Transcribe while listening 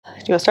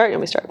You want to start? You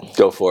want me to start?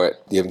 Go for it.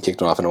 You haven't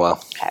kicked one off in a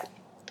while. Okay.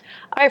 All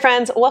right,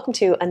 friends. Welcome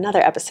to another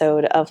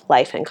episode of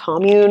Life in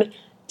Commune.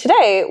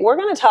 Today, we're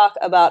going to talk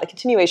about a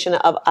continuation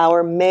of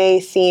our May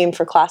theme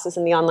for classes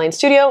in the online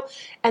studio,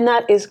 and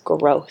that is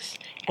growth.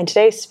 And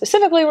today,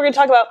 specifically, we're going to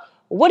talk about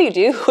what do you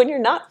do when you're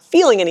not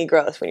feeling any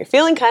growth, when you're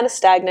feeling kind of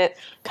stagnant,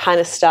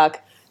 kind of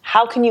stuck.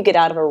 How can you get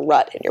out of a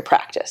rut in your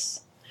practice?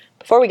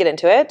 Before we get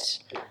into it,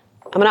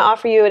 I'm going to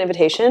offer you an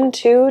invitation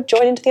to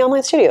join into the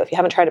online studio. If you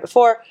haven't tried it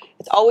before,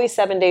 it's always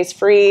 7 days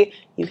free.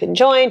 You can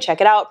join, check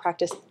it out,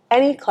 practice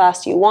any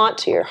class you want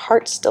to your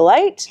heart's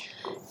delight,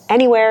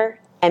 anywhere,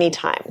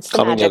 anytime. It's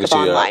the magic of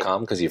online.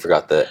 CommuneYogaStudio.com because you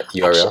forgot the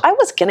URL. Actually, I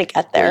was going to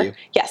get there. Were you?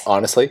 Yes.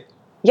 Honestly?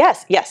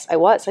 Yes, I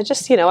was. I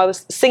just, I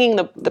was singing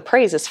the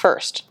praises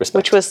first, Respect.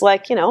 which was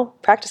like,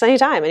 practice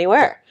anytime,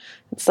 anywhere.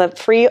 It's a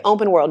free,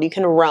 open world. You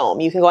can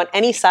roam. You can go on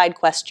any side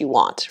quest you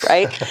want,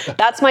 right?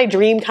 That's my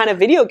dream kind of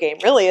video game,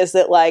 really, is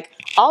that, like,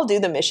 I'll do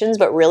the missions,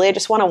 but really I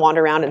just want to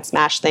wander around and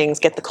smash things,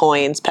 get the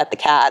coins, pet the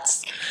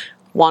cats,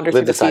 wander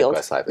through the field. Live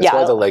the side quest life. That's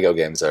why the Lego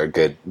games are a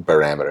good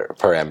parameter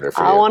for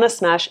you. I want to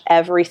smash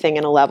everything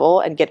in a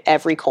level and get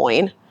every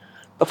coin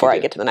before I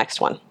get to the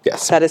next one.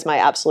 Yes. That is my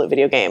absolute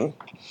video game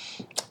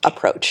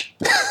approach.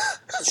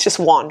 It's just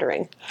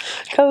wandering.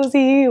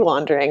 Cozy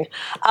wandering.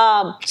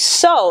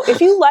 So if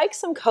you like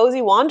some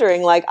cozy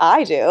wandering like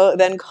I do,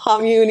 then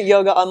Commune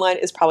Yoga Online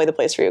is probably the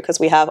place for you because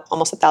we have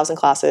almost 1,000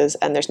 classes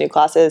and there's new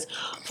classes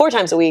 4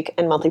 times a week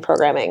and monthly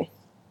programming.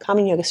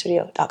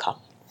 CommuneYogaStudio.com.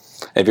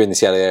 If you're in the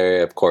Seattle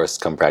area, of course,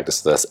 come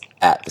practice with us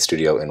at the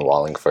studio in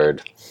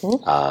Wallingford.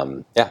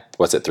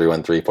 What's it,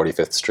 313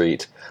 45th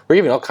Street? We're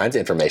giving all kinds of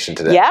information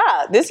today.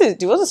 Yeah, this is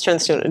just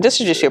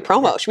a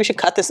promo. We should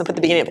cut this and put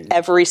the beginning of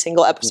every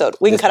single episode.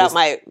 We can cut out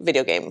my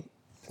video game.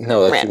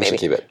 No, rant, we should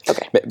keep it.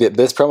 Okay.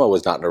 This promo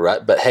was not in a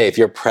rut, but hey, if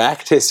your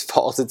practice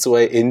falls its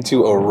way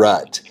into a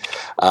rut,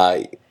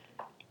 that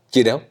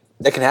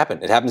can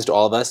happen. It happens to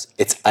all of us.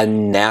 It's a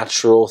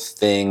natural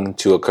thing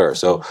to occur.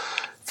 So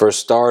for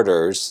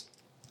starters,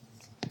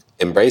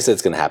 embrace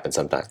it's going to happen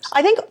sometimes.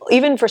 I think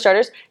even for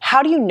starters,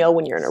 how do you know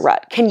when you're in a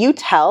rut? Can you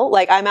tell?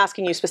 Like, I'm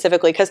asking you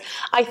specifically because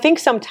I think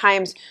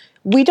sometimes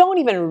we don't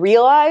even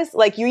realize,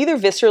 like, you either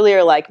viscerally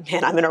are like,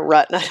 man, I'm in a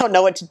rut and I don't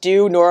know what to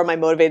do, nor am I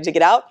motivated to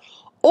get out.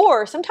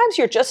 Or sometimes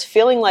you're just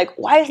feeling like,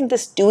 why isn't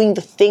this doing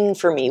the thing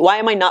for me? Why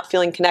am I not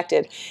feeling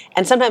connected?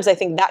 And sometimes I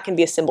think that can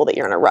be a symbol that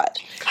you're in a rut.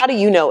 How do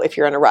you know if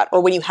you're in a rut?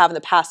 Or when you have in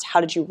the past,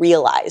 how did you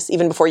realize,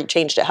 even before you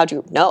changed it, how do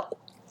you know?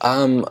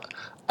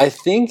 I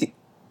think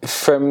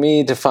for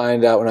me to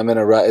find out when I'm in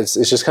a rut, it's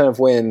just kind of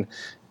when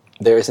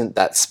there isn't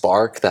that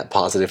spark, that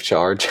positive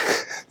charge.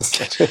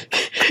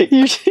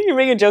 You're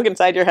making a joke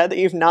inside your head that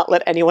you've not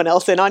let anyone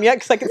else in on yet,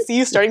 because I can see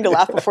you starting to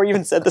laugh before you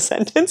even said the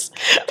sentence.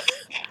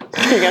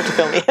 You're going to have to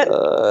film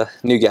me.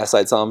 New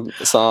Gaslight song.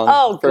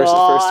 Oh, first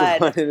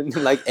God. one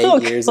in like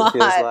 8 years, God. it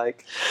feels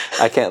like.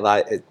 I can't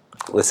lie.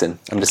 Listen,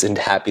 I'm just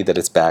happy that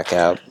it's back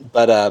out.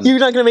 But you're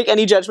not going to make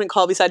any judgment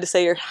call beside to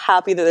say you're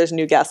happy that there's a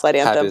new Gaslight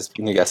anthem. Happy there's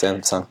a new Gaslight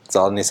anthem song. That's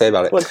all I need to say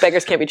about it. Look,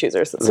 beggars can't be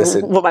choosers. That's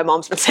what my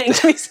mom's been saying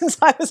to me since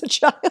I was a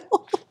child.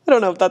 I don't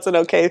know if that's an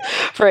okay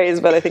phrase,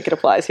 but I think it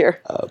applies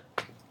here.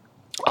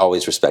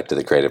 Always respect to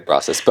the creative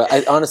process.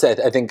 But honestly,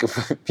 I think,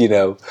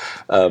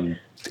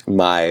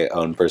 my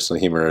own personal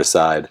humor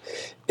aside,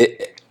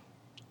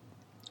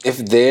 if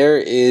there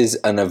is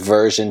an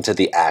aversion to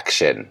the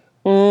action,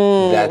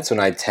 that's when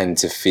I tend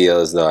to feel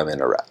as though I'm in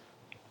a rut.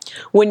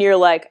 When you're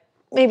like,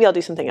 maybe I'll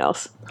do something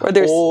else.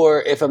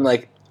 Or if I'm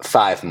like,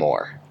 5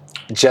 more.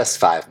 Just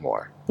 5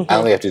 more. I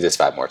only have to do this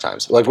 5 more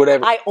times. Like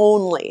whatever.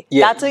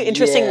 That's an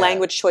interesting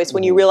language choice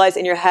when you realize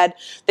in your head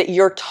that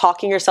you're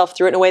talking yourself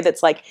through it in a way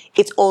that's like,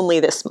 it's only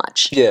this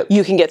much. Yeah.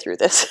 You can get through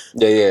this.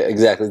 Yeah,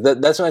 exactly.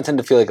 That's when I tend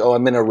to feel like,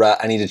 I'm in a rut.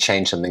 I need to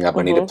change something up.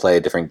 I need to play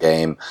a different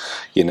game,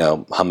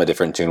 hum a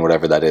different tune,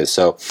 whatever that is.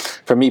 So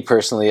for me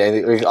personally, I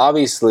think,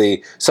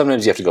 obviously,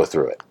 sometimes you have to go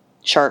through it.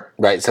 Sure.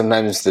 Right?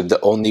 Sometimes the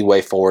only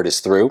way forward is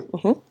through.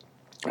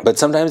 But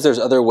sometimes there's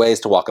other ways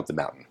to walk up the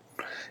mountain.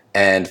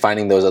 And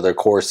finding those other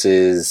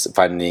courses,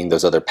 finding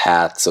those other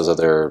paths, those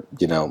other,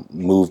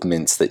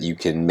 movements that you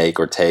can make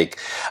or take,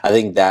 I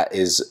think that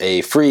is a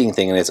freeing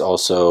thing. And it's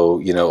also,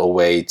 a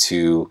way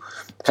to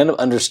kind of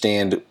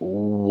understand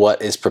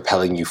what is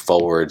propelling you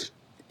forward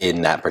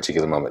in that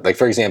particular moment. Like,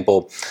 for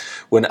example,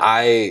 when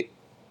I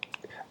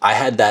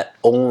had I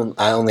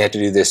only had to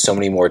do this so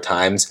many more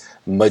times,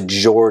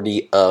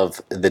 majority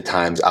of the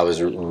times I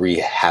was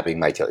rehabbing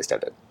my Achilles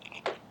tendon.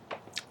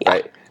 Yeah.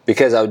 Right?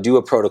 Because I would do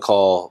a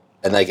protocol.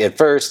 And like at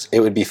first it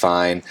would be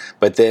fine,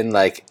 but then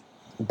like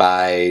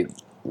by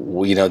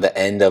the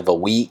end of a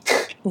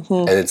week,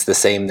 and it's the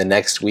same the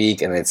next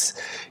week, and it's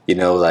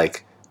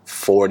like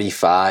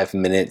 45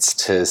 minutes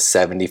to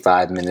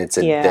 75 minutes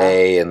a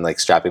day, and like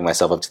strapping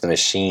myself up to the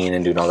machine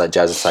and doing all that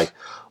jazz. It's like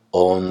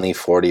only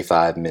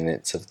 45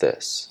 minutes of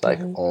this.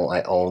 Like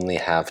I only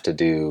have to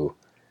do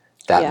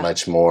that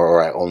much more,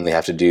 or I only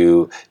have to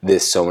do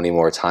this so many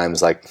more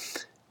times. Like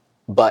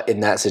But in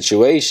that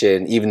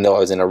situation, even though I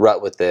was in a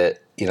rut with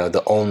it,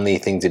 the only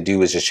thing to do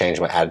was just change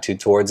my attitude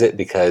towards it,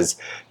 because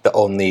the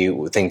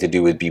only thing to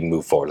do would be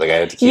move forward. Like I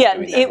had to keep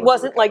doing that. It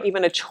wasn't like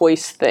even a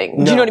choice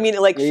thing. Do you know what I mean?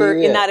 Like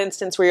in that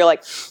instance where you're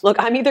like, look,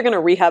 I'm either going to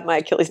rehab my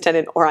Achilles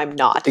tendon or I'm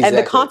not. Exactly. And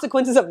the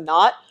consequences of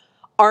not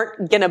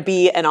aren't going to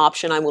be an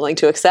option I'm willing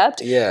to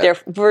accept. Yeah.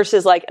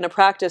 Versus like in a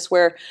practice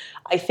where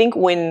I think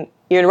when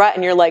you're in a rut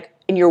and you're like,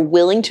 and you're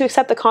willing to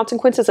accept the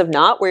consequences of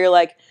not, where you're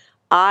like,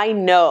 I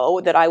know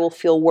that I will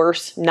feel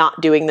worse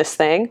not doing this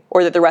thing,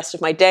 or that the rest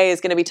of my day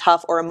is going to be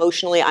tough, or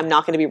emotionally I'm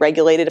not going to be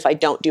regulated if I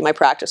don't do my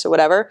practice or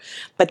whatever,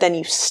 but then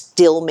you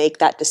still make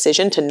that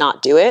decision to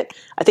not do it.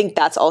 I think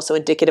that's also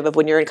indicative of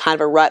when you're in kind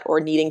of a rut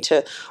or needing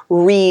to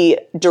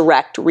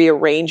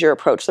rearrange your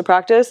approach to the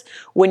practice,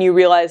 when you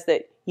realize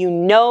that you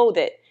know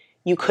that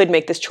you could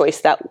make this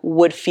choice that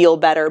would feel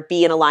better,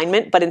 be in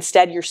alignment, but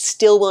instead you're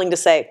still willing to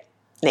say,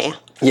 nah.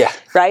 Yeah.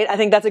 Right? I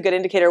think that's a good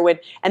indicator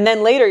and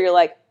then later you're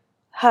like,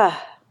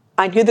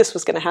 I knew this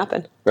was going to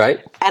happen.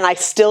 Right. And I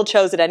still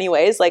chose it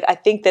anyways. Like, I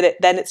think that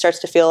then it starts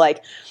to feel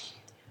like,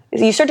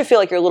 you start to feel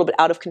like you're a little bit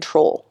out of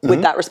control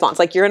with that response.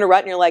 Like you're in a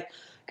rut and you're like,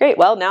 great,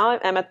 well, now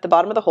I'm at the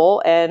bottom of the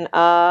hole and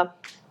I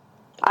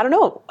don't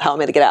know how I'm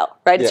going to get out.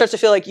 Right. It starts to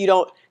feel like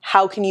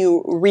how can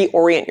you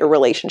reorient your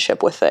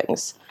relationship with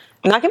things?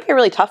 And that can be a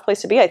really tough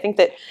place to be. I think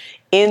that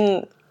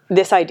in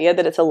this idea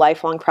that it's a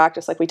lifelong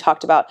practice, like we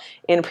talked about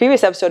in a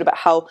previous episode about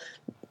how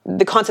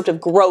the concept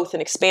of growth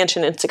and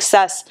expansion and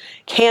success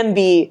can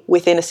be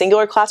within a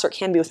singular class or it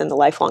can be within the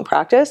lifelong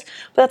practice.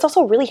 But that's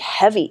also really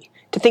heavy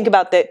to think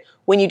about, that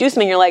when you do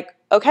something, you're like,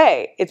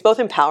 okay, it's both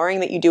empowering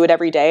that you do it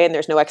every day and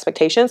there's no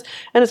expectations.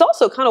 And it's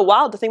also kind of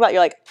wild to think about,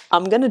 you're like,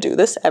 I'm going to do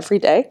this every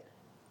day.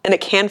 And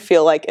it can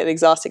feel like an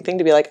exhausting thing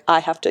to be like, I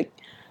have to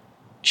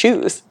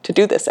choose to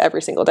do this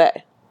every single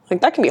day.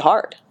 Like that can be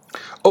hard.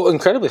 Oh,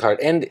 incredibly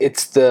hard. And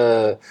it's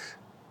the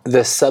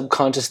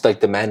subconscious like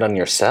demand on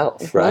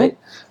yourself, right?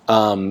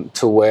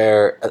 To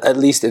where, at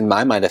least in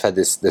my mind, I've had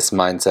this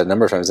mindset a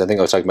number of times. I think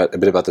I was talking a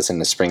bit about this in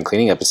the spring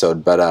cleaning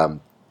episode, but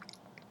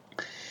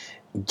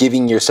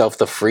giving yourself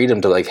the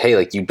freedom to like, hey,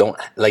 like you don't,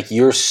 like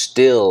you're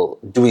still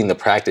doing the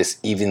practice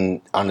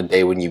even on a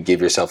day when you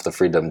give yourself the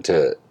freedom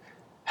to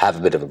have a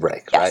bit of a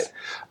break, yes.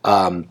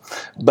 Right?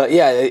 But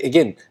yeah,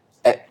 again,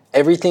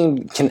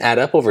 everything can add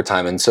up over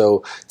time, and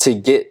so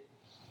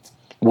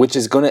which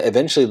is going to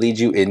eventually lead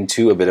you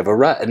into a bit of a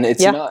rut, and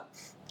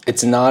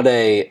it's not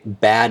a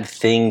bad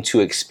thing to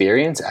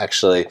experience,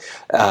 actually,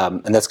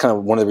 and that's kind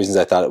of one of the reasons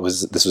I thought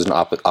this was an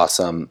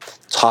awesome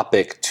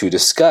topic to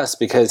discuss,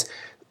 because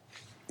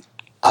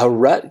a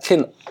rut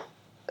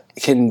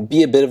can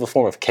be a bit of a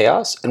form of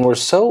chaos, and we're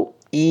so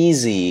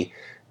easy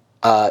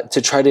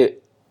to try to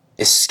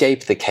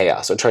escape the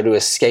chaos or try to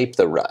escape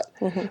the rut.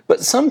 Mm-hmm.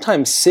 But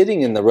sometimes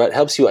sitting in the rut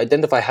helps you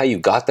identify how you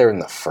got there in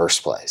the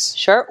first place.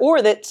 Sure,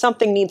 or that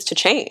something needs to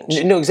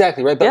change. No,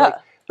 exactly, right?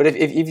 But but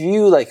if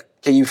you like,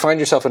 okay, you find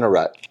yourself in a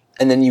rut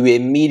and then you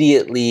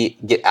immediately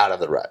get out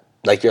of the rut.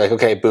 Like you're like,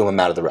 okay, boom, I'm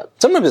out of the rut.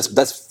 Sometimes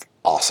that's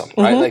awesome,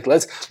 right? Like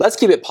let's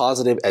keep it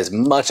positive as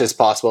much as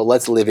possible.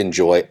 Let's live in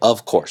joy,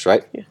 of course,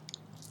 right? Yeah.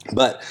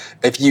 But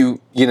if you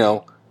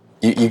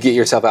get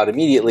yourself out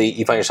immediately,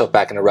 you find yourself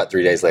back in a rut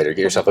 3 days later.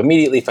 Get yourself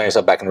immediately, find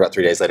yourself back in a rut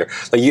 3 days later.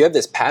 Like you have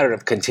this pattern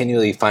of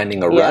continually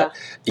finding a rut,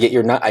 yet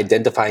you're not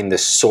identifying the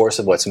source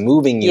of what's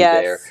moving you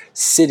there.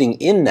 Sitting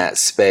in that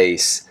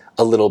space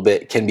a little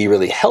bit can be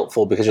really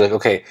helpful, because you're like,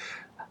 okay,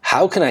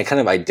 how can I kind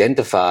of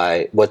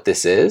identify what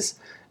this is?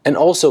 And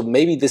also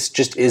maybe this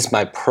just is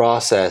my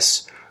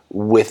process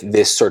with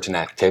this certain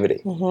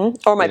activity.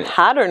 Mm-hmm. Or my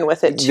pattern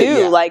with it too.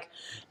 Yeah. Like,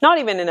 not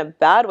even in a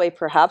bad way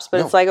perhaps, but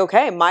it's like,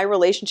 okay, my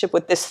relationship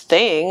with this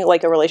thing,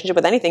 like a relationship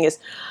with anything, is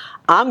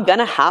I'm going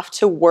to have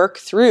to work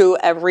through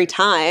every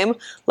time.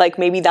 Like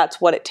maybe that's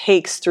what it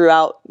takes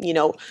throughout,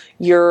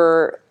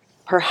 your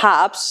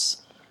perhaps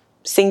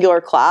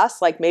singular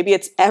class. Like maybe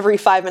it's every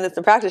 5 minutes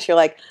in practice, you're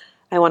like,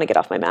 I want to get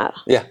off my mat.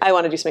 Yeah. I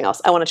want to do something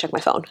else. I want to check my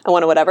phone. I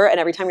want to whatever. And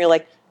every time you're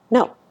like,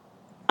 no,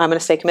 I'm going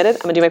to stay committed.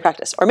 I'm going to do my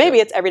practice. Or maybe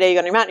it's every day you go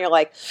on your mat and you're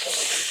like,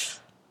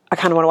 I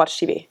kind of want to watch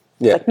TV.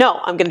 Yeah. Like, no,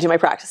 I'm going to do my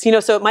practice.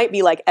 So it might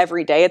be like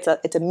every day it's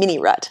a mini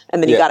rut,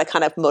 and then you got to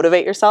kind of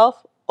motivate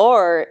yourself.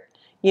 Or,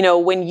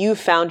 when you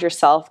found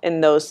yourself in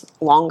those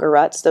longer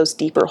ruts, those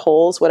deeper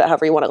holes,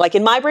 whatever you want to, like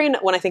in my brain,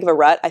 when I think of a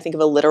rut, I think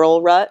of a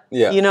literal rut,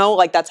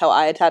 like that's how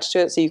I attach to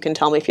it. So you can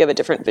tell me if you have a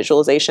different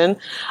visualization.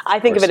 I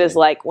think of it as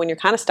like when you're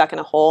kind of stuck in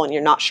a hole and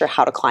you're not sure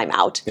how to climb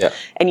out,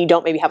 and you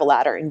don't maybe have a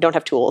ladder and you don't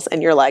have tools,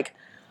 and you're like,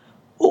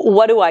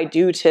 what do I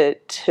do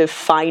to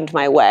find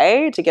my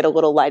way, to get a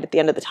little light at the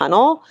end of the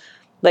tunnel?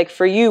 Like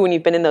for you, when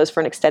you've been in those for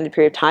an extended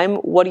period of time,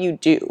 what do you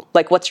do?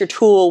 Like what's your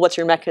tool, what's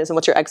your mechanism,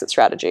 what's your exit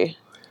strategy?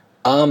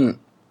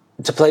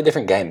 To play a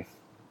different game.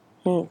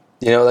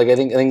 Like I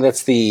think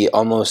that's the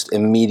almost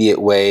immediate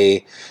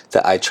way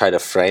that I try to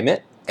frame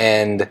it.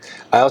 And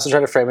I also try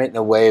to frame it in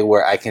a way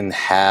where I can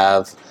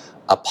have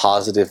a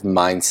positive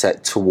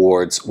mindset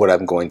towards what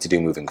I'm going to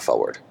do moving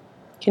forward.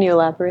 Can you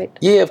elaborate?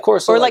 Yeah, of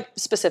course. So or like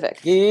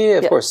specific. Yeah,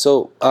 of course.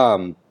 So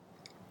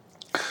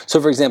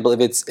for example, if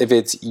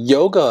it's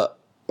yoga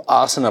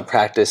asana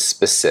practice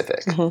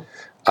specific.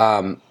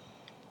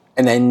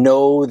 And I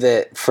know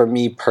that for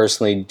me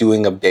personally,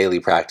 doing a daily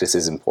practice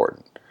is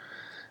important.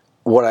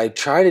 What I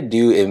try to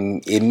do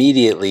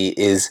immediately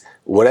is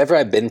whatever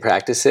I've been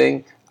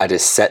practicing, I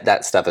just set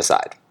that stuff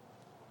aside.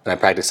 And I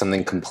practice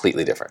something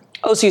completely different.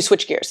 Oh, so you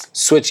switch gears.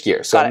 Switch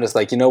gears. So I'm just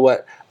like, you know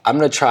what? I'm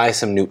going to try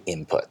some new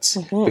inputs.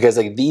 Because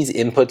like these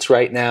inputs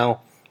right now,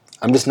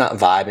 I'm just not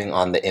vibing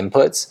on the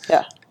inputs.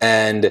 Yeah.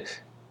 And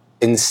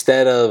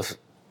instead of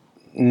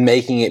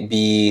making it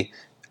be,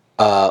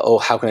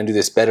 how can I do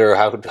this better?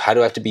 How do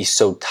I have to be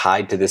so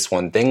tied to this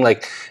one thing?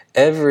 Like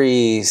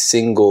every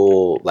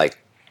single like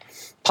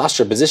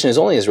posture position is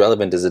only as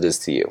relevant as it is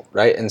to you,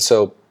 right? And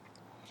so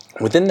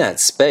within that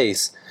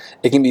space,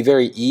 it can be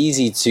very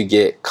easy to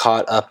get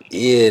caught up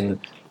in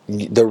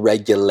the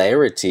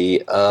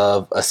regularity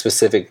of a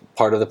specific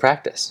part of the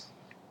practice,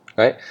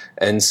 right?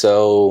 And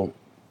so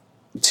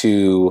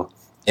to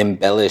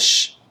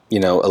embellish, a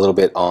little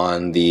bit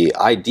on the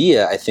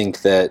idea, I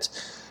think that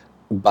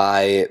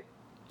by,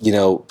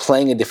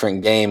 playing a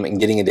different game and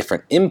getting a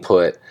different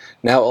input,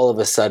 now all of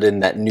a sudden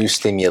that new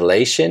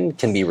stimulation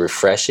can be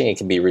refreshing, it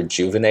can be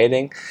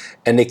rejuvenating,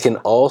 and it can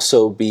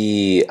also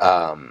be,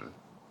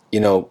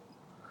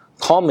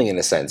 calming in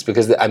a sense,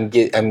 because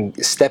I'm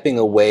stepping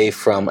away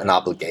from an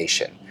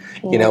obligation.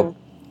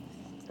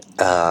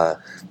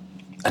 Another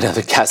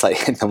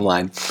Gaslight Anthem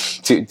line,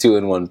 two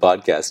in one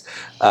podcast.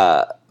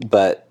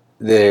 But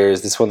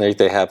there's this one lyric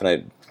they have, and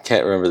I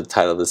can't remember the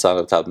title of the song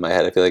off the top of my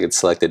head. I feel like it's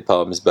Selected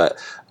Poems, but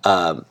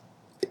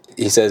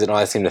he says, "And all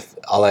I seem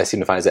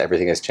to find is that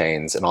everything has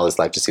changed, and all this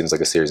life just seems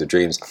like a series of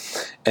dreams."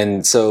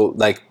 And so,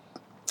 like,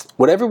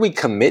 whatever we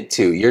commit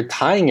to, you're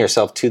tying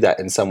yourself to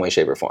that in some way,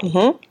 shape, or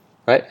form,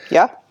 right?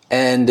 Yeah.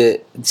 And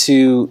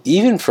to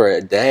even for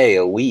a day,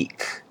 a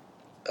week,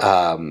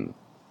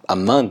 a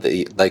month,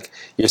 like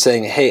you're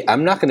saying, hey,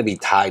 I'm not going to be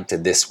tied to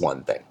this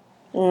one thing.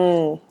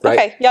 Right?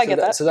 Okay, yeah, I get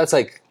that. So that's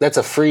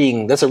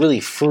a really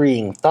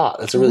freeing thought.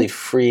 That's a really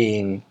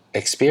freeing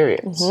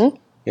experience,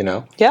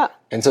 Yeah.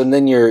 And so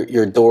then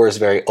your door is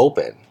very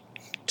open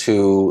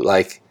to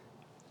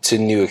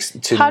new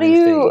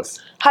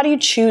things. How do you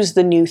choose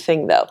the new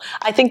thing though?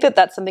 I think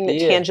that's something that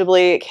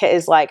tangibly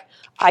is like,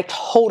 I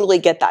totally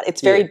get that.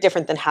 It's very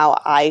different than how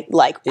I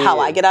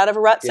get out of a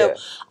rut. So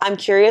I'm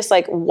curious,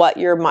 like, what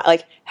your mind,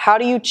 like, how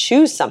do you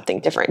choose something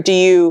different? Do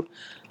you,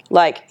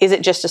 like, is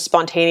it just a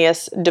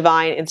spontaneous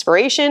divine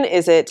inspiration?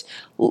 Is it,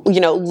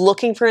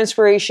 looking for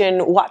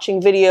inspiration,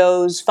 watching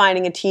videos,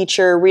 finding a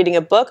teacher, reading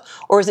a book?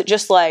 Or is it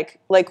just like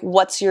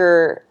what's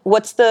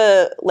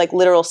the like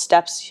literal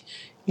steps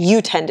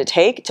you tend to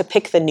take to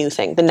pick the new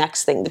thing, the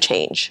next thing, the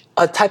change?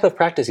 A type of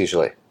practice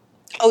usually.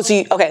 Oh,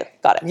 so okay,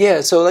 got it.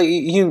 Yeah, so like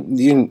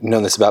you know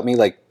this about me.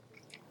 Like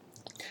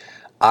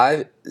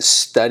I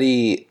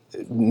study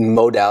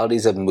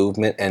modalities of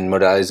movement and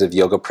modalities of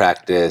yoga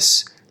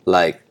practice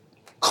like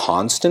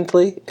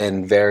constantly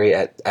and very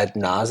ad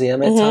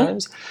nauseum at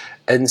times.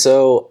 And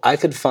so I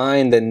could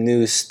find a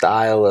new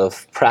style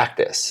of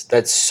practice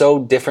that's so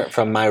different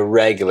from my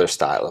regular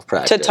style of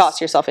practice. To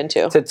toss yourself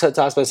into. To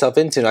toss myself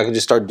into, and I could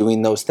just start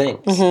doing those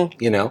things,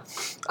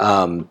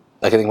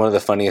 Like I think one of the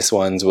funniest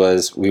ones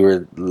was we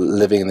were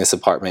living in this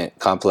apartment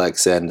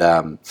complex, and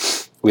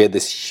we had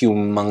this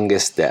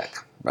humongous deck,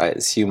 right?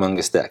 This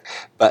humongous deck.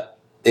 But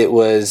there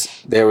was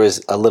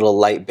a little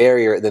light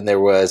barrier, then there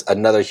was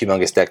another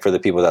humongous deck for the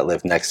people that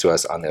lived next to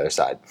us on the other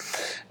side.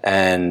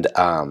 And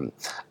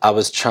I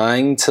was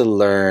trying to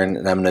learn,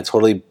 and I'm going to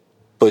totally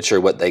butcher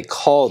what they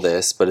call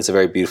this, but it's a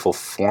very beautiful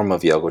form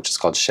of yoga, which is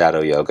called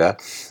shadow yoga.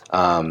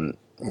 You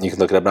can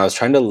look it up. And I was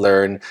trying to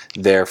learn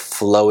their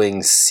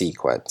flowing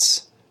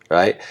sequence.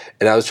 Right?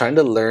 And I was trying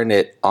to learn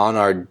it on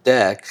our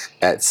deck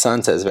at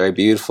sunset. It's a very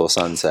beautiful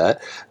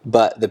sunset.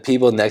 But the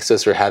people next to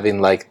us were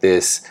having like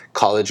this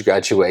college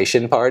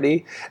graduation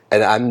party.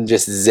 And I'm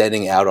just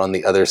zenning out on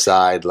the other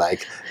side,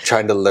 like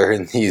trying to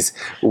learn these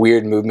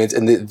weird movements.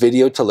 And the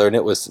video to learn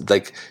it was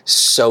like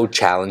so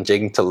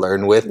challenging to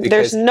learn with.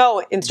 Because there's no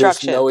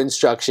instruction. There's no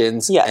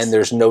instructions. Yes. And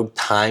there's no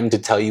time to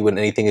tell you when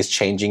anything is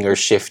changing or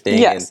shifting.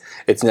 Yes. And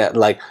it's not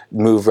like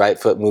move right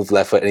foot, move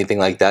left foot, anything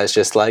like that. It's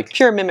just like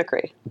pure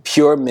mimicry.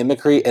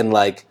 And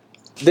like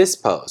this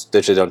pose,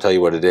 which they don't tell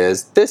you what it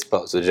is. This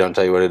pose, which they don't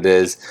tell you what it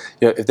is.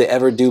 If they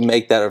ever do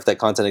make that, or if that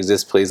content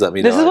exists, please let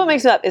me know. This is what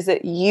makes it up. Is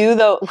that you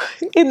though?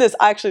 In this,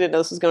 I actually didn't know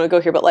this was going to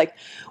go here, but like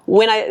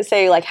when I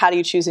say like, how do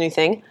you choose a new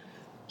thing?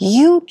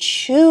 You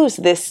choose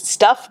this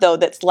stuff though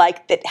that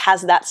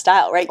has that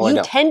style, right?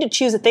 You tend to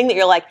choose a thing that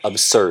you're like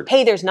absurd.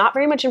 Hey, there's not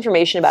very much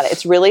information about it.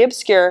 It's really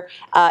obscure.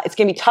 It's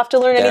gonna be tough to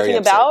learn anything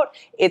about.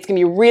 It's gonna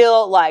be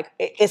real, like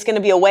it's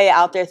gonna be a way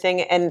out there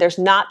thing, and there's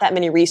not that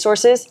many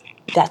resources.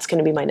 That's going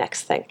to be my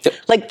next thing. Yep.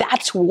 Like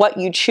that's what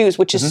you choose,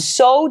 which is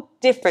so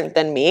different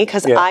than me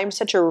because I'm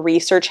such a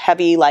research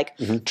heavy, like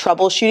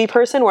troubleshooty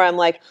person where I'm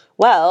like,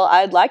 well,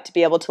 I'd like to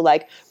be able to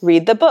like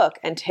read the book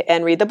and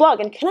read the blog.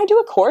 And can I do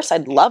a course?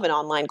 I'd love an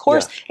online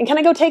course. Yeah. And can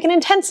I go take an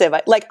intensive?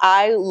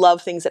 I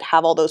love things that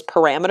have all those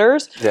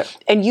parameters. Yeah.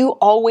 And you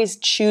always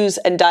choose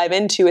and dive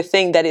into a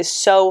thing that is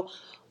so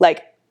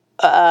like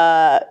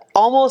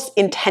almost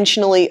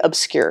intentionally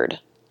obscured?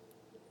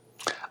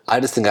 I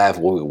just think I have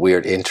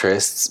weird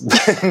interests.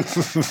 That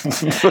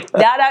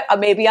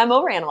maybe I'm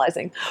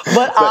overanalyzing,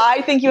 but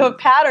I think you have a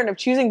pattern of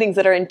choosing things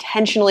that are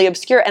intentionally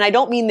obscure, and I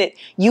don't mean that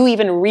you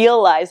even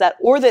realize that,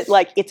 or that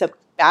like it's a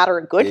bad or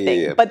a good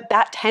thing, but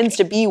that tends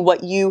to be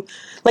what you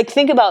like.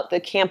 Think about the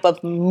camp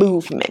of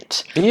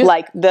movement,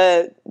 like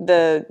the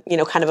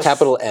kind of a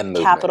capital M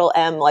movement. Capital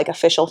M, like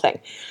official thing.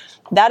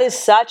 That is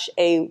such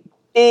a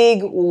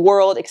big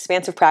world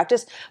expansive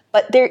practice,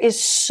 but there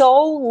is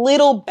so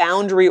little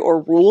boundary or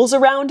rules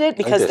around it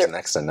because they're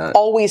next to none.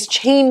 Always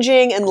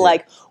changing and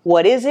like,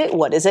 what is it?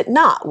 What is it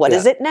not? What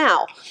is it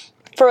now?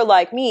 For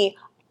like me,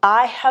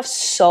 I have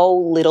so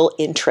little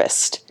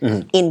interest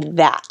in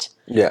that.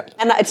 Yeah.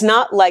 And it's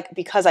not like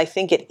because I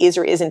think it is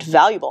or isn't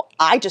valuable.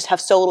 I just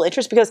have so little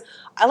interest because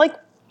I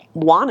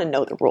want to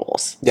know the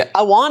rules. Yeah.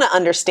 I want to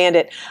understand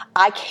it.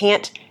 I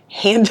can't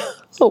handle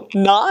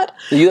not.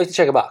 You like to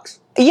check a box.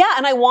 Yeah,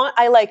 and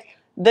I like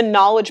the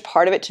knowledge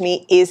part of it to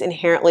me is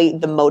inherently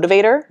the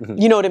motivator.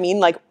 You know what I mean?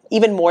 Like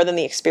even more than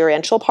the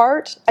experiential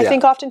part, I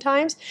think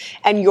oftentimes.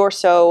 And you're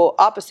so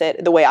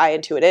opposite, the way I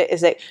intuit it,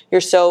 is that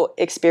you're so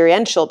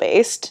experiential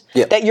based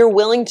that you're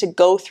willing to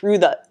go through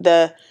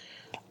the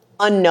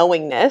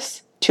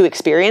unknowingness to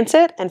experience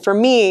it. And for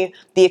me,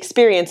 the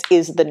experience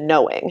is the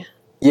knowing.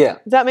 Yeah.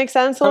 Does that make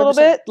sense a little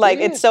bit? Like,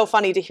 it's so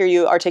funny to hear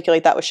you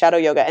articulate that with shadow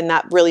yoga, and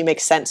that really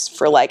makes sense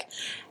for, like,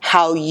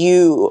 how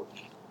you,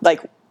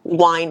 like,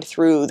 wind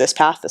through this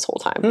path this whole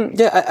time.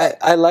 Yeah,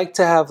 I like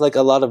to have, like,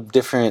 a lot of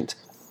different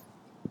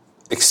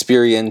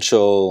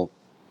experiential,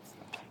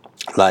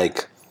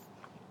 like,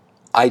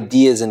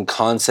 ideas and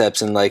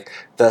concepts, and, like,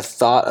 the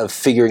thought of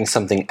figuring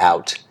something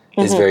out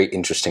is very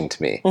interesting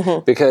to me.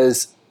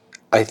 Because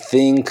I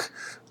think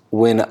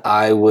when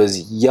I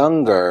was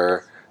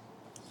younger,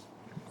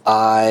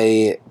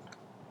 I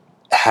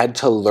had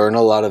to learn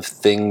a lot of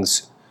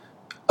things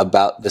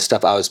about the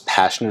stuff I was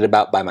passionate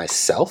about by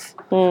myself.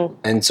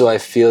 And so I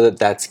feel that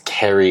that's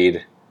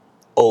carried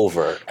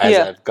over as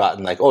I've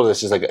gotten like, oh,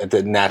 this is like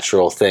the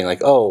natural thing.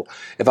 Like, oh,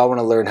 if I want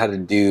to learn how to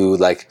do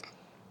like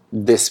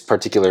this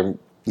particular,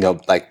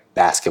 like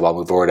basketball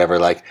move or whatever,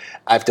 like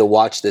I have to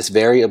watch this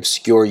very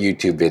obscure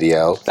YouTube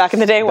video. Back in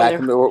the day, or I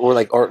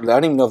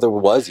don't even know if there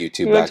was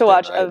YouTube. You went to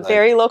watch a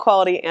very low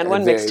quality and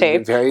one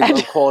mixtape. Very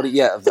low quality,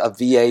 a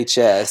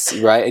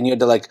VHS, right? And you had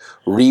to like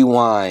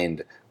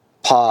rewind,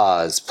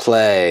 pause,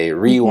 play,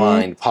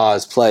 rewind,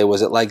 pause, play.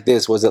 Was it like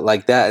this? Was it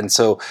like that? And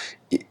so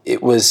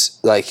it was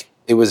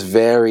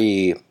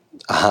very,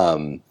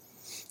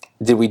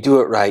 did we do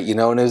it right?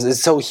 And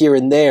it's so here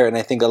and there. And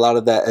I think a lot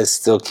of that is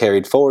still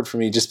carried forward for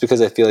me just because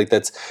I feel like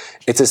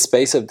it's a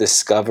space of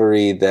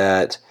discovery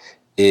that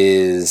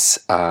is,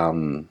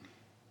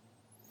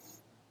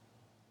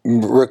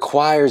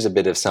 requires a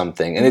bit of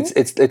something. And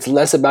it's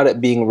less about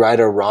it being right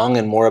or wrong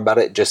and more about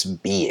it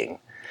just being.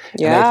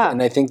 Yeah.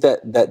 And I think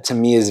that to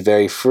me is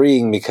very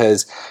freeing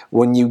because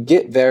when you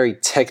get very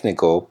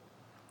technical,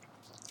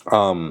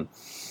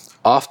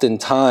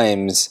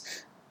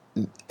 oftentimes,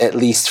 at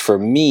least for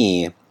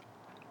me,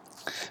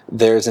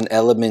 there's an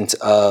element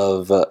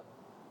of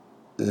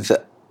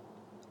instead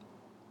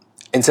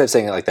of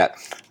saying it like that,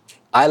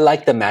 I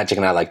like the magic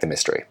and I like the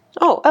mystery.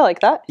 Oh, I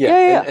like that.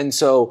 Yeah. And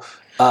so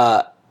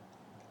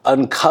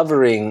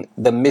uncovering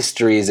the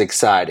mystery is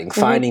exciting.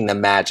 Finding the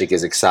magic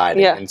is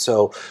exciting. Yeah. And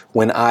so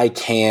when I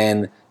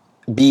can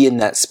be in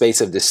that space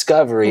of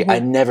discovery, I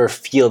never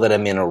feel that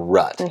I'm in a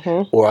rut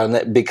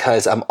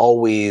because I'm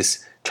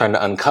always trying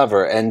to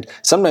uncover. And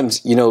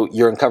sometimes,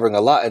 you're uncovering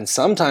a lot and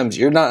sometimes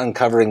you're not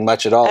uncovering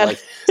much at all. Like,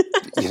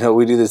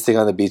 we do this thing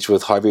on the beach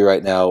with Harvey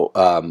right now,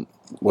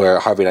 where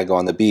Harvey and I go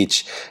on the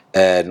beach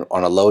and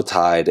on a low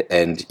tide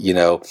and,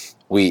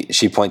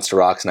 she points to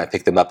rocks and I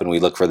pick them up and we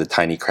look for the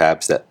tiny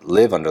crabs that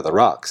live under the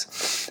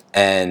rocks.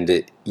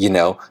 And,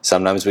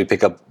 sometimes we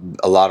pick up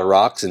a lot of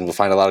rocks and we'll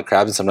find a lot of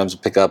crabs, and sometimes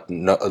we pick up a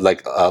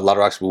lot of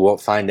rocks we won't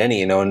find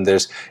any, and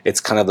it's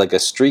kind of like a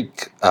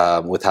streak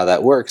with how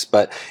that works.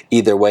 But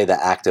either way,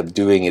 the act of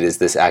doing it is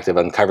this act of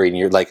uncovering.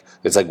 You're like,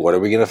 it's like, what are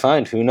we going to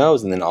find? Who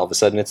knows? And then all of a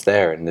sudden it's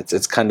there. And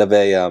it's kind of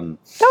a... that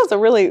was a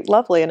really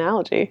lovely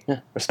analogy. Yeah,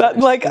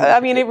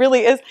 it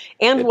really is.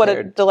 And what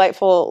a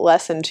delightful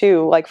lesson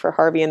too, like for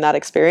Harvey in that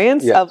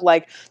experience of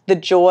like the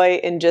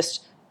joy in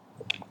just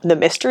the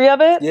mystery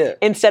of it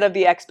instead of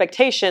the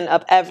expectation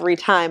of every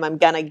time I'm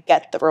gonna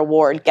get the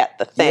reward, get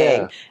the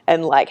thing,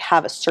 and like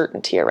have a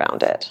certainty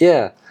around it.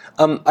 Yeah.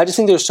 I just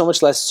think there's so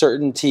much less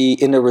certainty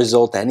in the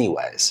result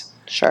anyways.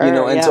 Sure.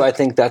 So I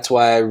think that's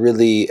why I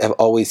really have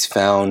always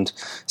found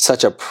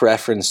such a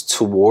preference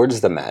towards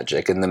the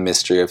magic and the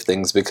mystery of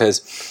things,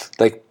 because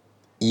like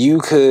you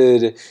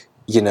could,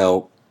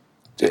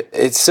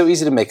 it's so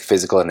easy to make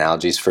physical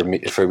analogies for me,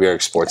 for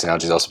sports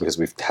analogies also because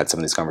we've had some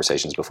of these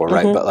conversations before,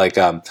 right? But like,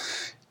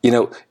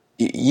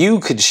 you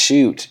could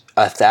shoot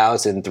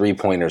 1,000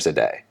 3-pointers a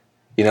day.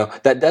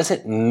 That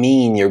doesn't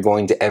mean you're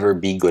going to ever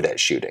be good at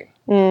shooting.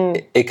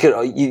 It could,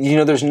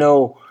 there's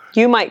no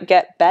You might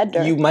get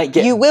better. You might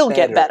get You will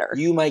better. get better.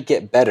 You might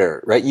get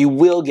better, right? You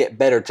will get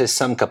better to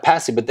some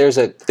capacity, but there's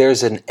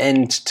an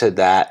end to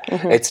that.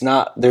 It's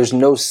not. There's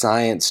no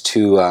science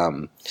to.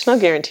 There's no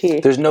guarantee.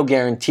 There's no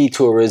guarantee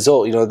to a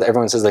result. You know,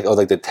 everyone says like, oh,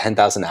 like the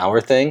 10,000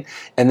 hour thing,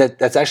 and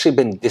that's actually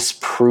been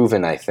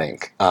disproven. I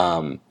think.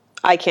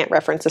 I can't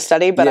reference a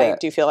study, but I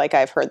do feel like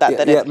I've heard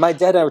that. My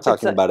dad and I were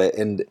talking about it,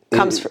 and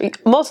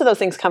most of those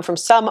things come from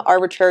some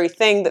arbitrary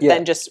thing that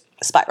then just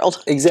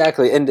spiraled.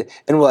 Exactly, and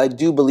well, I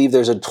do believe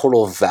there's a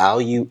total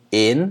value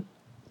in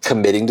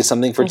committing to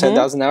something for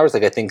 10,000 hours.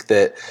 Like I think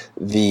that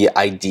the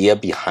idea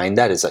behind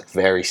that is like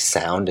very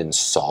sound and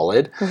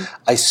solid.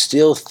 I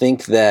still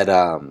think that.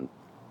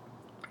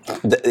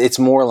 It's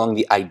more along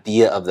the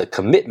idea of the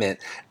commitment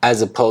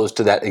as opposed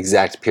to that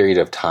exact period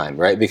of time,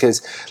 right?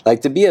 Because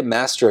like to be a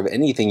master of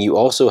anything, you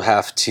also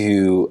have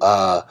to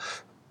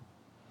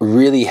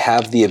really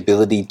have the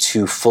ability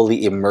to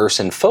fully immerse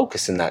and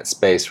focus in that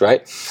space,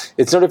 right?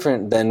 It's no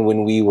different than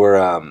when we were,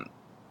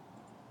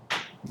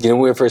 when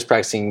we were first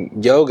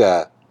practicing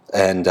yoga,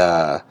 and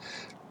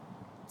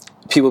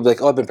people would be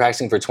like, "Oh, I've been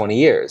practicing for 20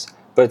 years,"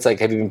 but it's like,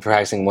 have you been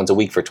practicing once a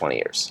week for 20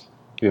 years?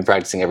 You've been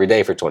practicing every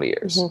day for 20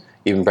 years.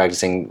 You've been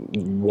practicing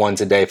once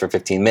a day for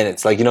 15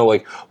 minutes. Like,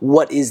 like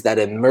what is that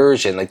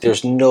immersion? Like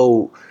there's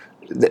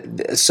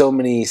so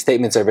many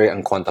statements are very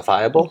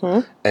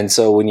unquantifiable. And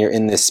so when you're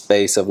in this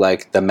space of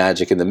like the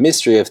magic and the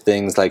mystery of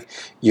things, like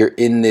you're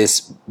in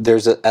this,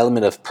 there's an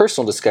element of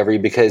personal discovery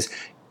because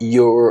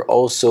you're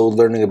also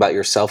learning about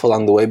yourself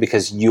along the way,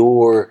 because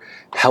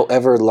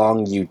however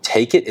long you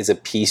take it is a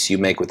piece you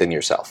make within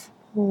yourself.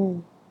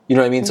 You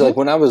know what I mean? So like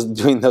when I was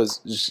doing those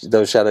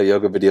shadow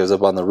yoga videos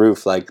up on the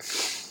roof, like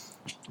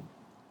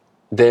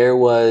there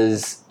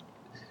was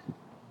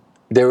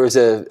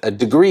a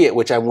degree at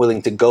which I'm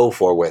willing to go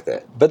for with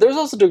it. But there's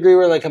also a degree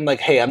where like I'm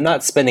like, hey, I'm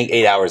not spending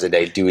 8 hours a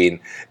day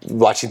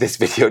watching this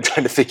video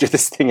trying to figure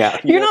this thing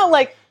out. You're not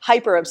like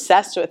hyper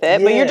obsessed with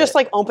it, but you're just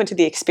like open to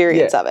the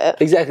experience of it.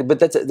 Exactly. But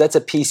that's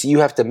a piece you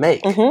have to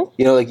make.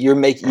 Like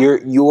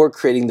you're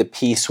creating the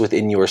piece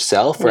within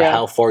yourself for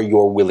how far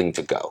you're willing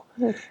to go.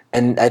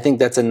 And I think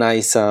that's a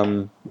nice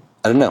a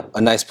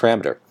nice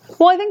parameter.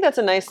 Well, I think that's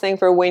a nice thing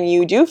for when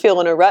you do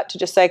feel in a rut to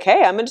just say,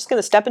 hey, I'm just going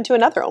to step into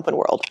another open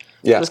world.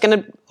 I'm just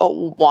going to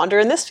wander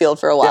in this field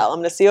for a while. I'm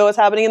going to see what's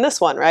happening in this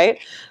one, right?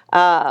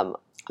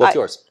 What's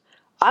yours?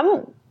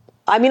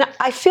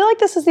 I feel like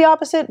this is the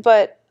opposite,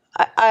 but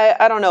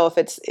I don't know if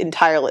it's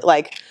entirely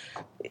like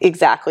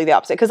exactly the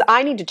opposite, because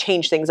I need to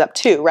change things up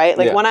too, right?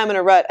 Like when I'm in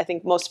a rut, I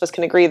think most of us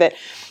can agree that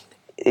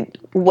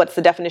what's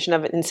the definition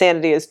of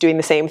insanity is doing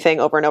the same thing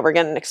over and over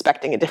again and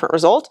expecting a different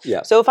result.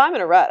 So if I'm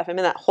in a rut, if I'm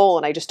in that hole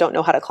and I just don't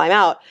know how to climb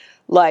out,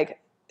 like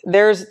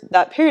there's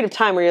that period of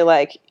time where you're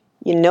like,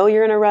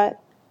 you're in a rut,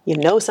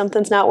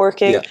 something's not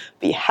working,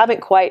 but you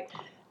haven't quite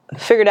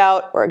figured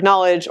out or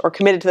acknowledged or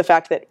committed to the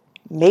fact that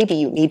maybe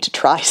you need to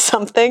try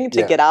something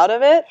to get out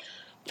of it.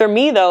 For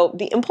me, though,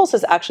 the impulse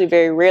is actually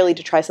very rarely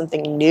to try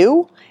something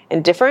new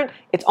and different.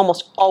 It's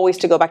almost always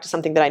to go back to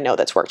something that I know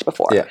that's worked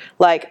before.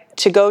 Like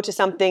to go to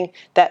something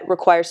that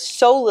requires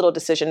so little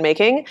decision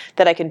making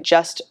that I can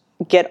just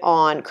get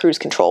on cruise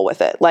control with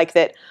it. Like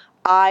that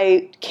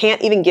I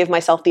can't even give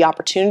myself the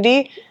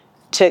opportunity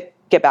to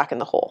get back in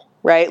the hole,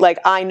 right? Like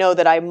I know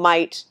that I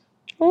might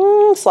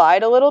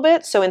slide a little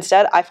bit. So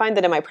instead, I find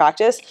that in my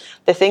practice,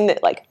 the thing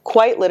that like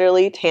quite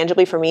literally,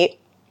 tangibly for me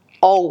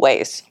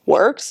always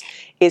works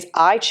is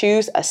I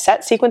choose a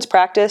set sequence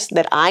practice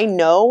that I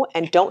know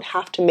and don't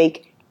have to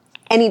make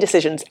any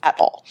decisions at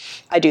all.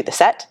 I do the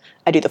set,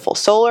 I do the full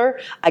solar,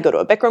 I go to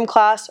a Bikram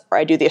class, or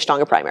I do the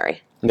Ashtanga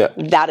primary.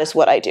 That is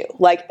what I do.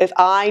 Like if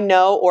I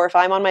know, or if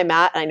I'm on my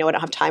mat and I know I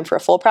don't have time for a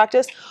full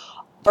practice,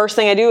 first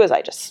thing I do is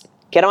I just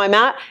get on my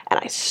mat and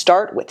I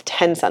start with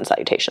 10 sun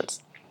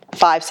salutations.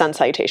 5 sun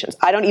salutations.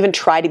 I don't even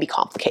try to be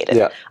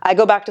complicated. I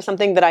go back to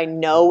something that I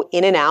know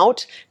in and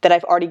out, that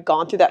I've already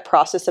gone through that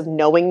process of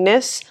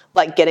knowingness,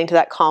 like getting to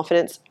that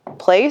confidence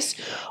place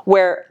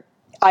where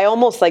I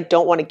almost like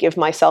don't want to give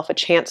myself a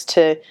chance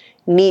to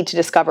need to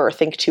discover or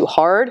think too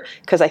hard,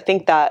 because I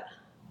think that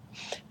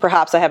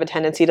perhaps I have a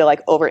tendency to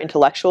like over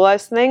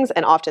intellectualize things,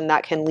 and often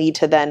that can lead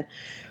to then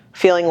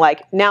feeling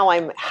like now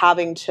I'm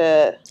having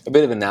to... A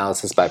bit of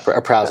analysis by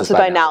paralysis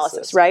by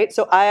analysis, right?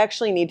 So I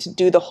actually need to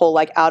do the whole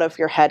like out of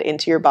your head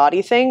into your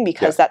body thing,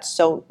 because that's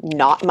so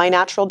not my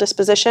natural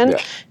disposition,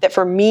 that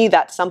for me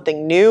that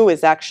something new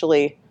is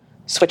actually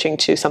switching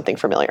to something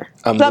familiar.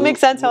 Does that make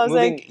sense how I was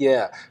saying?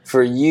 Yeah.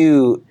 For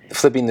you,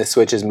 flipping the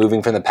switch is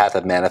moving from the path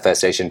of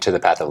manifestation to the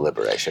path of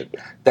liberation.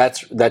 That's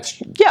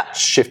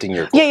shifting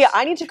your course.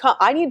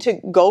 I need to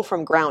go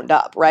from ground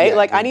up, right?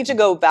 Like I need to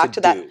go back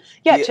to that.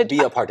 To be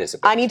a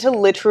participant. I need to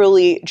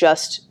literally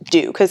just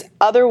do, because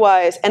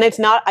otherwise, and it's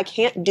not, I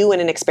can't do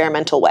in an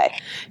experimental way,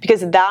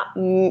 because that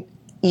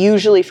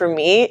usually for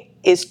me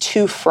is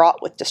too fraught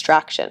with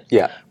distraction.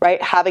 Yeah.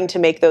 Right? Having to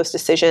make those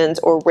decisions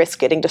or risk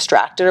getting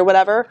distracted or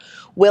whatever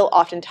will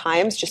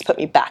oftentimes just put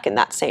me back in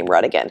that same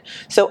rut again.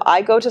 So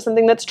I go to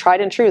something that's tried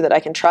and true, that I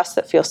can trust,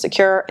 that feels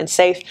secure and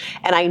safe,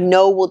 and I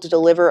know will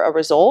deliver a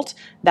result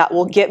that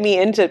will get me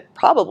into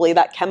probably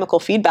that chemical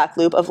feedback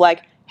loop of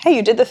like, hey,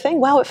 you did the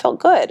thing. Wow, it felt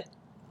good.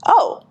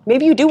 Oh,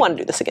 maybe you do want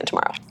to do this again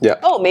tomorrow. Yeah.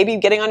 Oh, maybe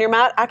getting on your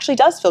mat actually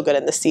does feel good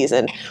in this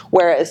season.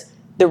 Whereas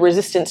the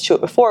resistance to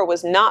it before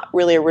was not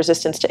really a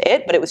resistance to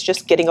it, but it was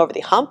just getting over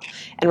the hump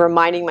and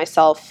reminding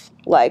myself,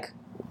 like,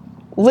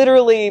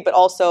 literally, but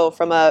also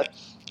from a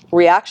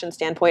reaction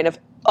standpoint of,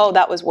 oh,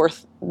 that was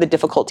worth the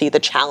difficulty, the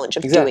challenge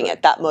of doing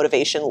it, that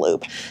motivation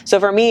loop. So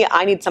for me,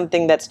 I need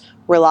something that's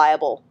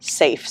reliable,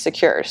 safe,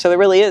 secure. So there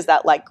really is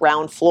that like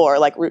ground floor,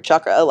 like root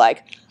chakra,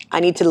 like I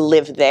need to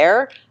live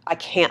there. I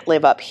can't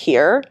live up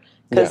here,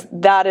 because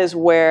that is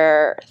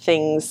where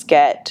things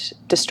get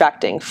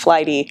distracting,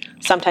 flighty,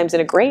 sometimes in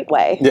a great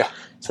way,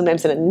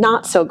 sometimes in a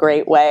not so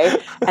great way.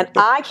 And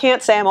I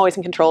can't say I'm always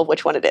in control of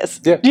which one it is.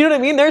 Do you know what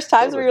I mean? There's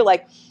times where you're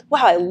like,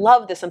 wow, I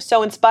love this. I'm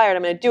so inspired.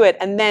 I'm going to do it.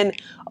 And then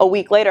a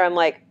week later, I'm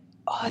like,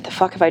 oh, what the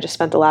fuck have I just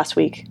spent the last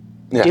week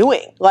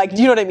doing? Like,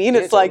 do you know what I mean?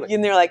 It's like,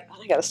 and they're like,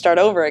 oh, I got to start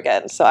over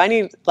again. So I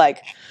need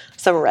like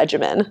some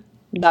regimen.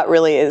 That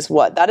really is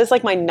that is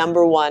like my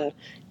number one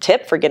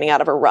tip for getting out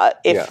of a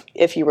rut.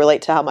 If you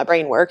relate to how my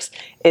brain works,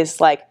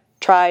 is like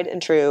tried and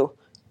true,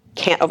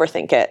 can't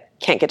overthink it,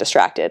 can't get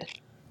distracted,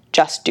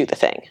 just do the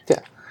thing. Yeah.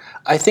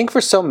 I think for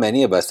so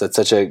many of us, that's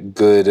such a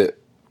good,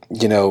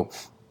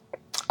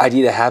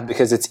 idea to have,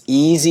 because it's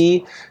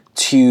easy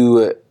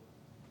to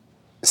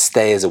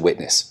stay as a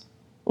witness.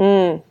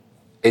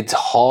 It's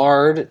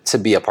hard to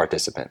be a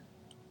participant.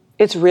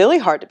 It's really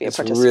hard to be a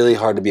participant. It's really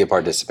hard to be a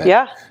participant.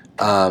 Yeah.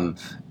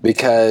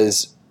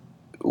 Because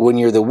when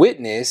you're the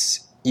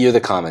witness, you're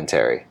the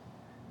commentary.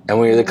 And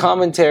when you're the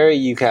commentary,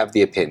 you have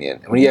the opinion.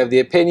 And when you have the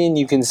opinion,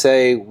 you can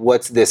say,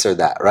 what's this or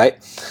that, right?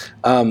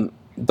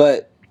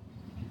 But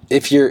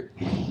if you're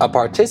a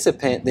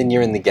participant, then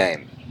you're in the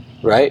game,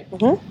 right?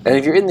 And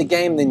if you're in the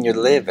game, then you're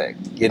living,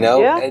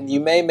 And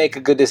you may make a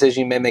good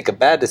decision, you may make a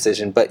bad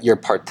decision, but you're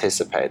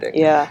participating.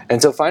 Yeah.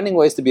 And so finding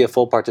ways to be a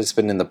full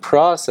participant in the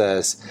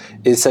process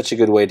is such a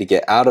good way to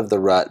get out of the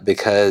rut,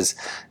 because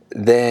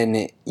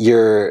then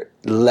you're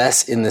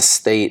less in the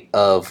state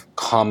of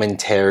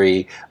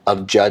commentary,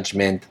 of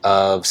judgment,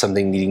 of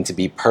something needing to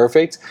be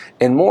perfect,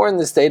 and more in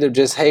the state of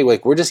just, hey,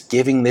 like, we're just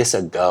giving this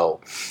a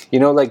go.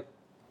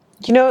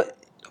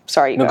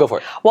 Sorry. No, go for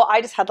it. Well,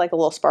 I just had like a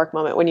little spark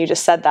moment when you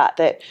just said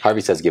that.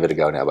 Harvey says give it a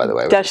go now, by the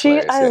way. Does she?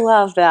 I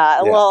love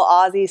that. A little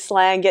Aussie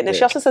slang getting it.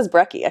 She also says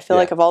brekkie. I feel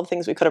like of all the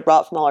things we could have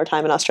brought from all our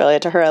time in Australia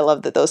to her, I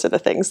love that those are the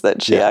things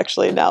that she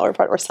actually now are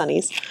part of our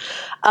sunnies.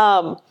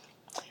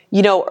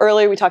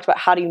 Earlier we talked about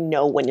how do you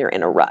know when you're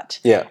in a rut?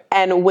 Yeah.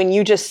 And when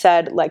you just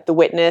said like the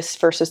witness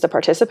versus the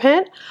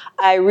participant,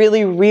 I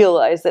really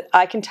realized that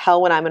I can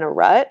tell when I'm in a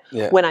rut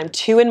when I'm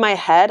too in my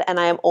head and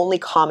I am only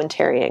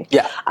commentarying.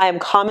 Yeah. I am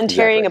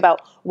commentarying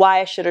about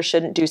why I should or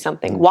shouldn't do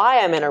something, why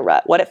I'm in a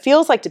rut, what it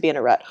feels like to be in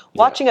a rut,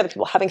 watching other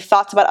people, having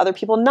thoughts about other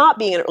people not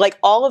being in it, like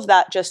all of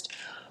that just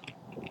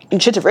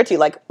chittavritti,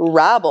 like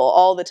rabble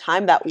all the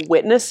time, that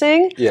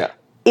witnessing. Yeah.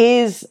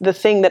 Is the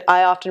thing that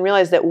I often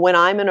realize that when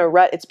I'm in a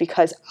rut, it's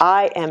because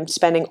I am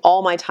spending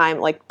all my time,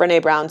 like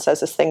Brene Brown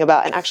says this thing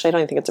about, and actually I don't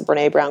even think it's a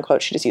Brene Brown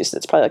quote, she just uses it,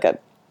 it's probably like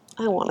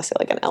I don't want to say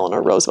like an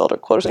Eleanor Roosevelt or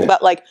quote or something,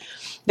 but like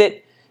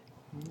that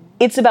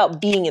it's about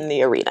being in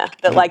the arena.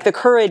 That like the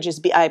courage is,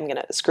 I'm going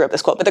to screw up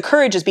this quote, but the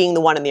courage is being the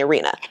one in the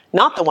arena,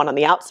 not the one on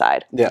the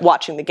outside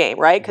watching the game,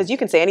 right? Because you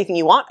can say anything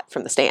you want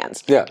from the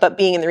stands, but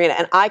being in the arena.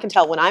 And I can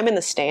tell when I'm in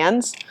the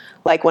stands,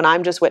 like when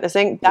I'm just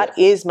witnessing, that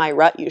is my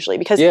rut usually,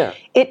 because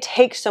it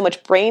takes so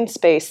much brain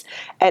space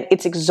and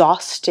it's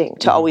exhausting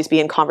to always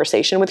be in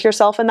conversation with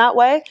yourself in that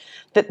way,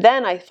 that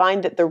then I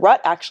find that the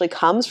rut actually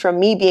comes from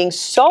me being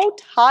so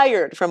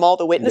tired from all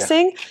the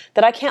witnessing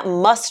that I can't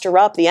muster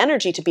up the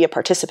energy to be a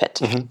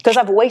participant, because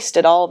I've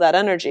wasted all of that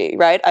energy,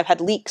 right? I've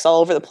had leaks all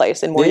over the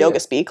place in more yoga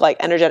speak, like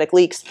energetic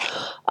leaks.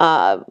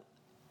 And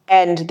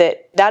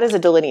that is a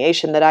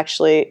delineation that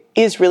actually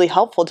is really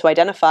helpful to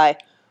identify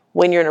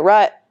when you're in a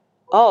rut.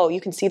 Oh, you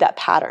can see that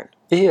pattern.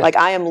 Like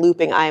I am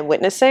looping, I am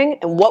witnessing,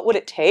 and what would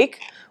it take,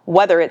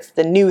 whether it's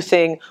the new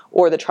thing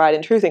or the tried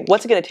and true thing,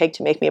 what's it going to take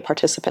to make me a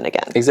participant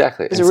again?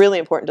 Exactly. It's a really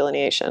important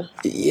delineation.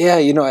 Yeah,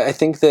 I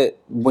think that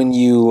when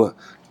you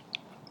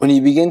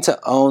begin to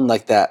own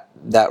like that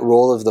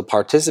role of the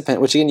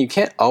participant, which again you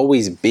can't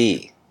always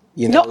be,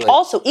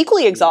 also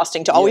equally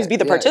exhausting to always be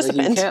the participant.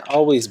 Like you can't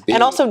always be,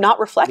 and also not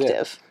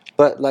reflective.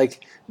 But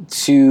like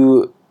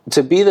to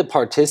be the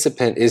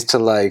participant is to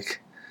like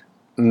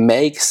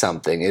make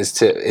something,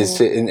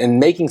 and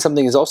making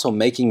something is also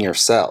making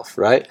yourself,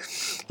 right?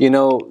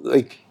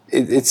 Like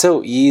it's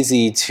so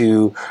easy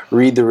to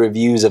read the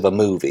reviews of a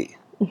movie,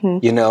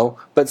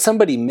 but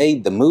somebody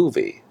made the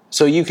movie.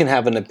 So you can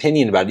have an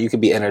opinion about it. You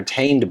could be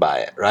entertained by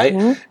it, right?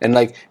 And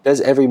like, does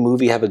every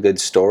movie have a good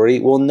story?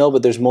 Well, no,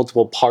 but there's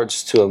multiple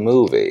parts to a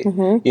movie.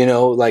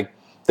 Like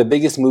the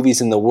biggest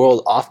movies in the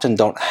world often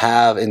don't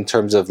have, in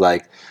terms of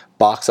like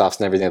box office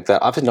and everything like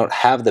that, often don't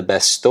have the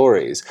best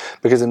stories,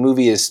 because a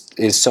movie is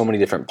so many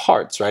different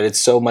parts, right? It's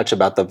so much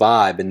about the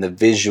vibe and the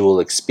visual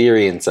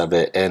experience of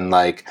it, and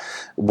like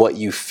what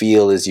you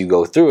feel as you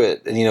go through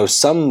it. And you know,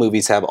 some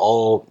movies have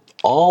all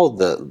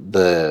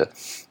the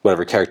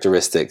whatever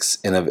characteristics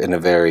in a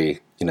very,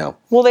 you know,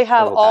 well, they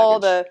have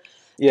all package.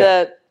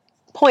 the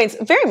points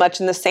very much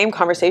in the same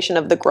conversation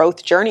of the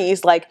growth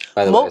journeys. Like,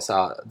 By the way, I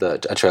saw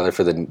a trailer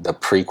for the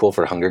prequel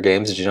for Hunger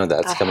Games. Did you know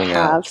that's coming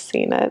out? I've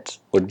seen it.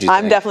 What did you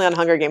think? I'm definitely on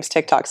Hunger Games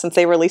TikTok since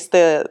they released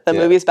the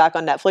movies back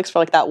on Netflix for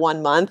like that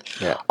 1 month.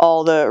 Yeah.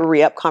 All the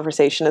re-up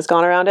conversation has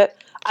gone around it.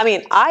 I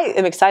mean, I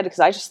am excited because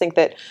I just think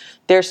that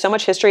there's so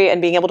much history, and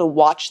being able to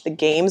watch the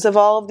games of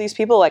all of these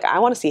people, like I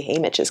want to see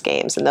Haymitch's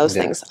games and those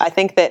things. I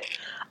think that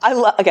I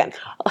love, again,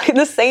 in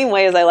the same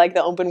way as I like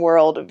the open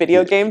world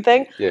video game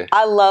thing,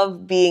 I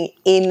love being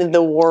in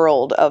the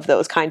world of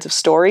those kinds of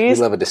stories.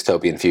 You love a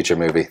dystopian future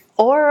movie.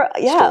 Or,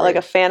 like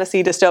a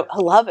fantasy dystopia. I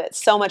love it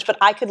so much, but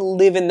I could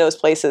live in those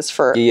places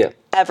for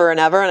ever and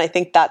ever, and I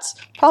think that's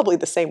probably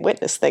the same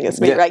Witness thing as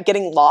me, right?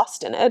 Getting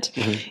lost in it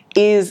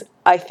is,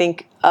 I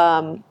think,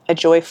 a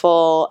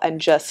joyful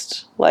and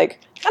just, like,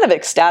 kind of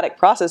ecstatic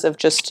process of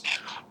just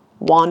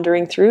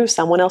wandering through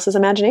someone else's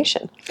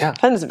imagination. Yeah.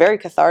 And it's very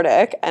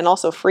cathartic and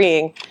also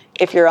freeing.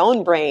 If your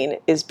own brain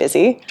is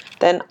busy,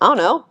 then, I don't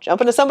know,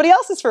 jump into somebody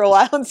else's for a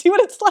while and see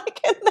what it's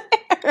like in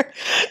there.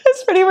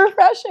 It's pretty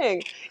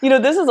refreshing. You know,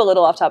 this is a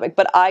little off topic,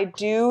 but I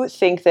do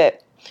think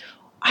that,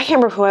 I can't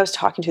remember who I was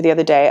talking to the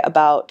other day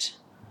about,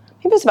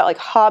 maybe it's about like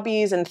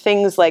hobbies and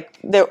things like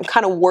they're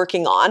kind of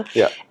working on.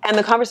 Yeah. And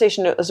the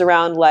conversation was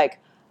around like,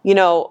 you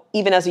know,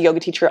 even as a yoga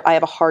teacher, I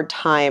have a hard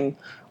time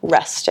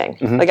resting.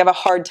 Like I have a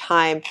hard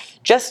time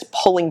just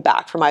pulling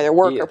back from either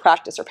work or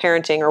practice or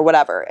parenting or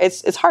whatever.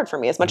 It's hard for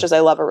me. As much as I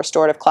love a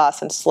restorative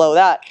class and slow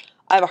that,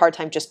 I have a hard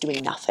time just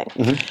doing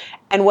nothing.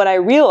 And what I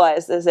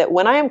realized is that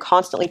when I am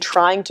constantly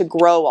trying to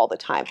grow all the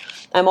time,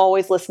 I'm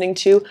always listening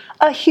to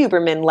a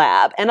Huberman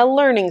lab and a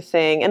learning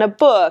thing and a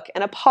book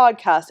and a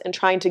podcast and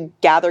trying to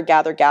gather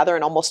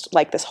and almost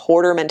like this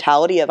hoarder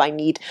mentality of I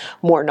need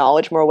more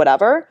knowledge, more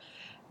whatever,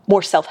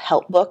 more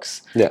self-help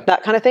books,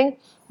 that kind of thing,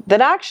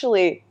 that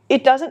actually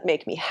it doesn't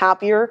make me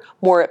happier,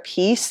 more at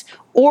peace,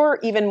 or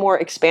even more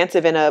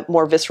expansive in a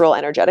more visceral,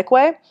 energetic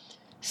way.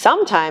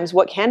 Sometimes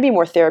what can be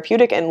more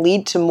therapeutic and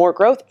lead to more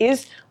growth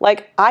is,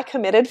 like, I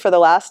committed for the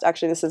last,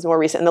 actually this is more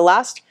recent, in the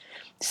last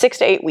 6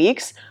 to 8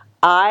 weeks,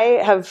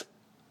 I have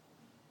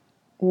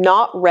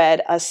not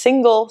read a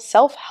single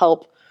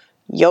self-help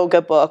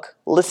yoga book,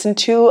 listened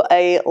to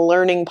a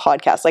learning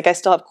podcast. Like, I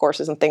still have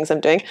courses and things I'm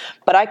doing,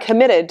 but I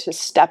committed to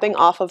stepping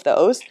off of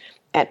those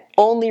and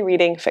only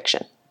reading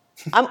fiction.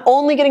 I'm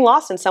only getting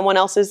lost in someone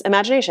else's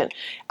imagination.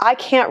 I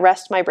can't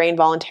rest my brain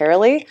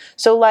voluntarily.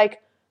 So,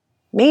 like,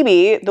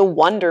 maybe the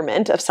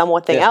wonderment of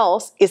something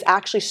else is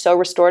actually so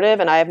restorative,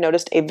 and I have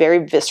noticed a very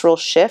visceral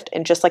shift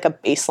in just like a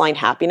baseline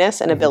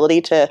happiness and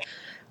ability to,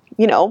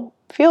 you know,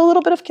 feel a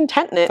little bit of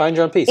contentment. Find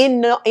your own peace.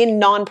 In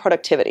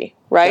non-productivity,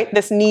 right? Yeah.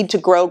 This need to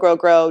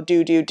grow,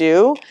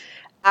 do,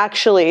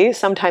 actually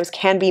sometimes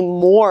can be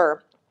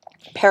more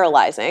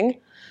paralyzing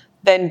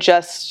than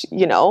just,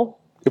 you know,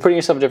 you're putting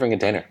yourself in a different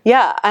container.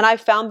 Yeah, and I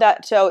found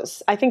that, so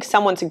I think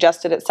someone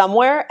suggested it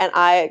somewhere, and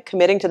I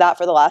committing to that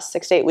for the last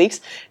 6 to 8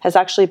 weeks has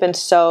actually been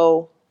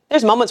so,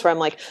 there's moments where I'm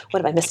like, what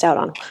have I missed out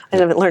on? I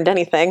haven't learned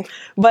anything.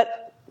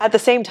 But at the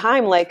same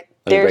time, like,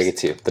 Let me break it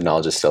to you. The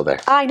knowledge is still there.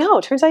 I know.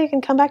 It turns out you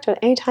can come back to it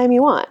anytime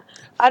you want.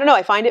 I don't know.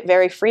 I find it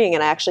very freeing,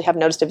 and I actually have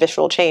noticed a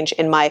visceral change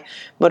in my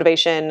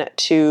motivation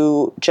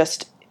to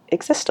just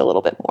exist a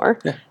little bit more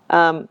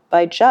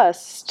by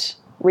just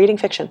reading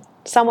fiction,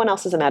 someone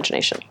else's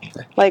imagination.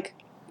 Yeah. Like,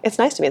 it's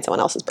nice to be in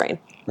someone else's brain.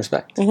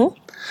 Respect.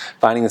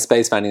 Finding the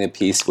space, finding the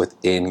peace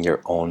within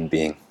your own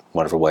being.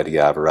 Wonderful way to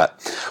get out of a rut.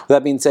 With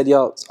that being said,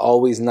 y'all, it's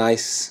always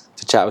nice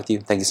to chat with you.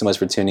 Thank you so much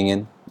for tuning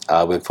in.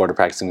 We look forward to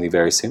practicing with you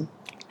very soon.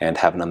 And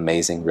have an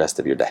amazing rest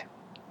of your day.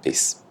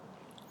 Peace.